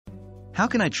How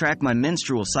can I track my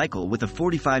menstrual cycle with a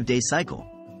 45-day cycle?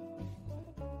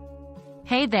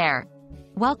 Hey there!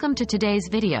 Welcome to today's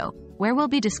video, where we'll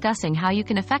be discussing how you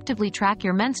can effectively track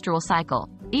your menstrual cycle,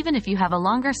 even if you have a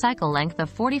longer cycle length of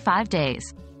 45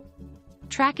 days.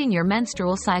 Tracking your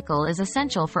menstrual cycle is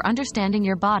essential for understanding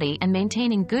your body and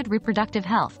maintaining good reproductive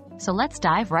health, so let's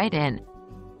dive right in.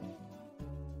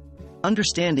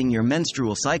 Understanding your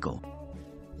menstrual cycle.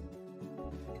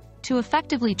 To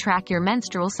effectively track your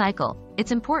menstrual cycle,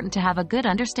 it's important to have a good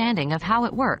understanding of how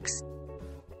it works.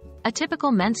 A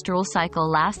typical menstrual cycle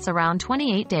lasts around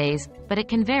 28 days, but it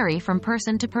can vary from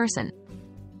person to person.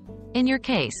 In your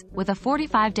case, with a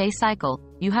 45-day cycle,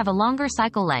 you have a longer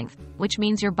cycle length, which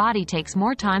means your body takes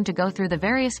more time to go through the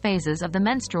various phases of the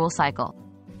menstrual cycle.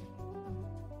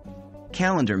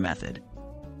 Calendar method.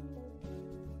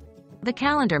 The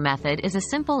calendar method is a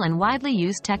simple and widely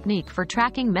used technique for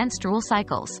tracking menstrual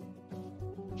cycles.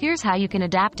 Here's how you can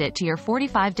adapt it to your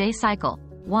 45-day cycle.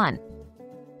 1.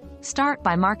 Start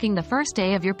by marking the first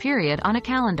day of your period on a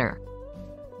calendar.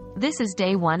 This is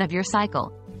day 1 of your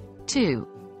cycle. 2.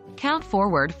 Count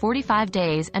forward 45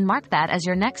 days and mark that as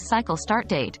your next cycle start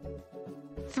date.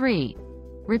 3.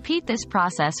 Repeat this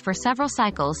process for several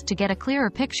cycles to get a clearer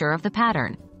picture of the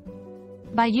pattern.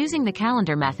 By using the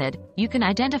calendar method, you can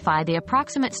identify the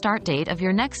approximate start date of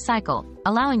your next cycle,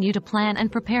 allowing you to plan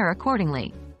and prepare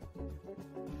accordingly.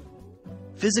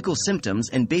 Physical symptoms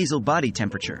and basal body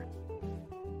temperature.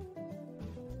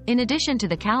 In addition to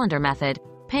the calendar method,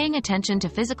 paying attention to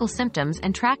physical symptoms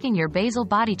and tracking your basal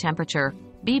body temperature,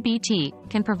 BBT,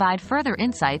 can provide further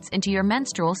insights into your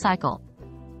menstrual cycle.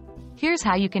 Here's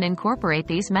how you can incorporate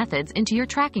these methods into your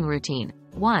tracking routine.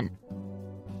 1.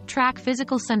 Track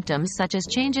physical symptoms such as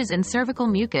changes in cervical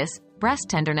mucus, breast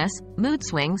tenderness, mood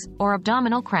swings, or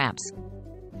abdominal cramps.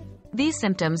 These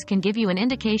symptoms can give you an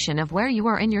indication of where you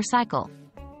are in your cycle.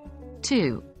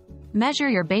 2. Measure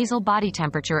your basal body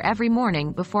temperature every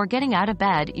morning before getting out of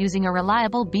bed using a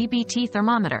reliable BBT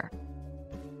thermometer.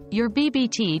 Your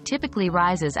BBT typically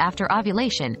rises after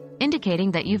ovulation, indicating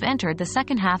that you've entered the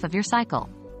second half of your cycle.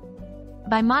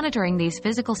 By monitoring these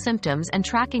physical symptoms and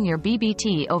tracking your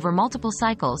BBT over multiple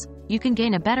cycles, you can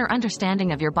gain a better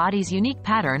understanding of your body's unique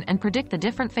pattern and predict the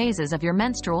different phases of your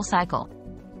menstrual cycle.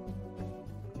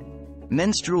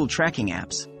 Menstrual tracking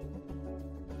apps.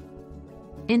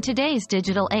 In today's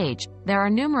digital age, there are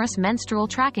numerous menstrual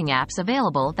tracking apps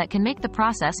available that can make the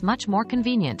process much more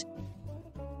convenient.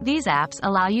 These apps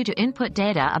allow you to input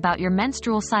data about your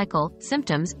menstrual cycle,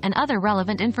 symptoms, and other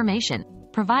relevant information,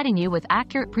 providing you with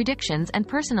accurate predictions and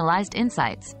personalized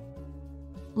insights.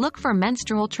 Look for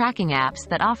menstrual tracking apps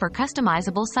that offer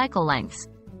customizable cycle lengths.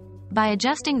 By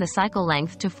adjusting the cycle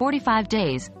length to 45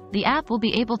 days, the app will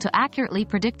be able to accurately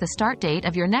predict the start date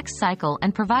of your next cycle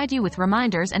and provide you with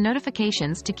reminders and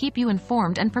notifications to keep you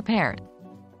informed and prepared.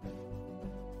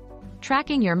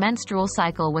 Tracking your menstrual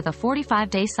cycle with a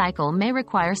 45-day cycle may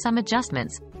require some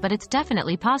adjustments, but it's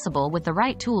definitely possible with the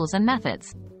right tools and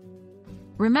methods.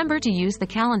 Remember to use the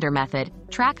calendar method,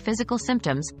 track physical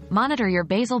symptoms, monitor your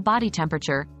basal body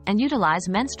temperature, and utilize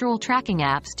menstrual tracking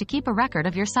apps to keep a record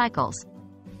of your cycles.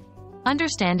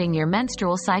 Understanding your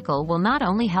menstrual cycle will not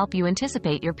only help you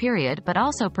anticipate your period but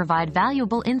also provide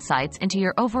valuable insights into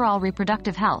your overall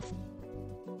reproductive health.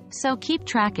 So keep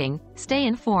tracking, stay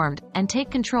informed, and take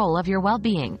control of your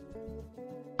well-being.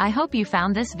 I hope you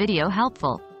found this video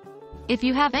helpful. If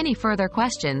you have any further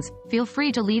questions, feel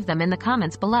free to leave them in the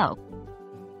comments below.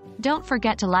 Don't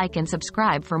forget to like and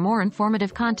subscribe for more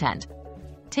informative content.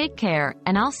 Take care,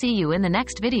 and I'll see you in the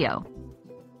next video.